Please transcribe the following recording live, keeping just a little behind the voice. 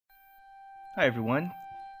Hi everyone,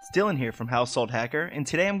 it's Dylan here from Household Hacker, and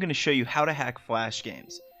today I'm going to show you how to hack Flash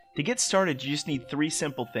games. To get started, you just need three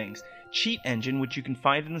simple things. Cheat engine, which you can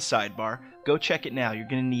find in the sidebar. Go check it now, you're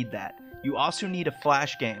going to need that. You also need a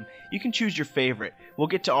Flash game. You can choose your favorite. We'll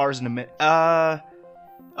get to ours in a minute.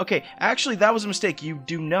 Okay, actually that was a mistake. You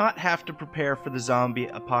do not have to prepare for the zombie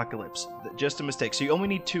apocalypse. Just a mistake. So you only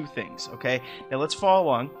need two things, okay? Now let's follow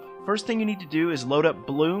along. First thing you need to do is load up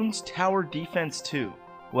Bloons Tower Defense 2.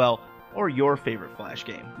 Well, or your favorite Flash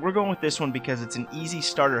game. We're going with this one because it's an easy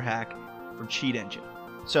starter hack for Cheat Engine.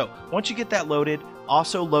 So, once you get that loaded,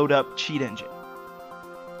 also load up Cheat Engine.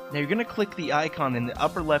 Now you're going to click the icon in the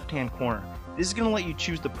upper left hand corner. This is going to let you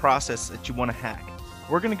choose the process that you want to hack.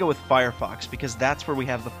 We're going to go with Firefox because that's where we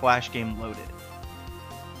have the Flash game loaded.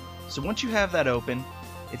 So once you have that open,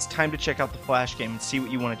 it's time to check out the Flash game and see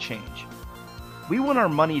what you want to change. We want our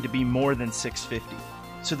money to be more than $650.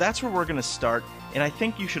 So that's where we're going to start, and I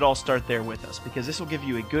think you should all start there with us because this will give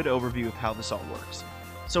you a good overview of how this all works.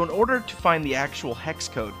 So in order to find the actual hex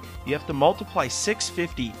code, you have to multiply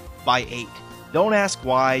 650 by 8. Don't ask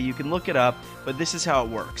why, you can look it up, but this is how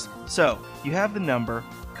it works. So you have the number,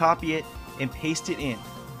 copy it, and paste it in.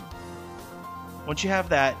 Once you have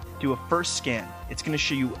that, do a first scan. It's going to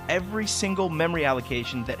show you every single memory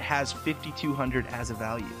allocation that has 5200 as a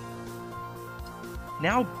value.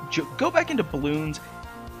 Now go back into Bloons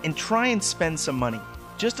and try and spend some money.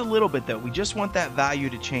 Just a little bit though, we just want that value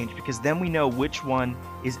to change because then we know which one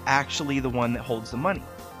is actually the one that holds the money.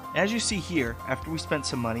 As you see here, after we spent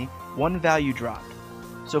some money, one value dropped.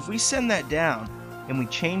 So if we send that down and we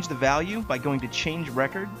change the value by going to change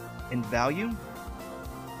record and value,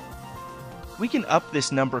 we can up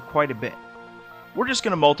this number quite a bit. We're just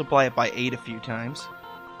going to multiply it by 8 a few times.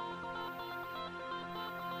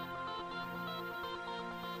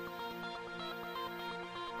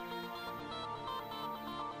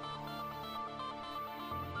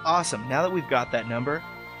 Awesome, now that we've got that number,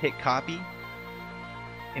 hit copy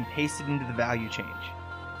and paste it into the value change.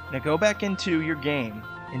 Now go back into your game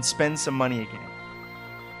and spend some money again.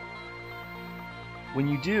 When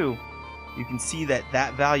you do, you can see that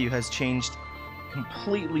that value has changed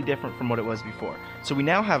completely different from what it was before. So we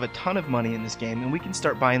now have a ton of money in this game and we can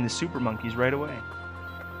start buying the super monkeys right away.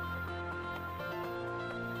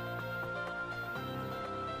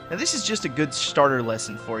 Now this is just a good starter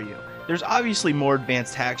lesson for you. There's obviously more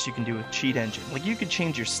advanced hacks you can do with Cheat Engine. Like you could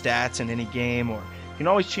change your stats in any game, or you can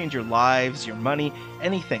always change your lives, your money,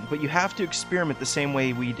 anything, but you have to experiment the same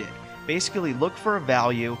way we did. Basically look for a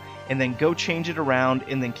value and then go change it around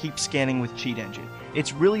and then keep scanning with Cheat Engine.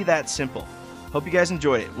 It's really that simple. Hope you guys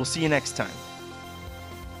enjoyed it. We'll see you next time.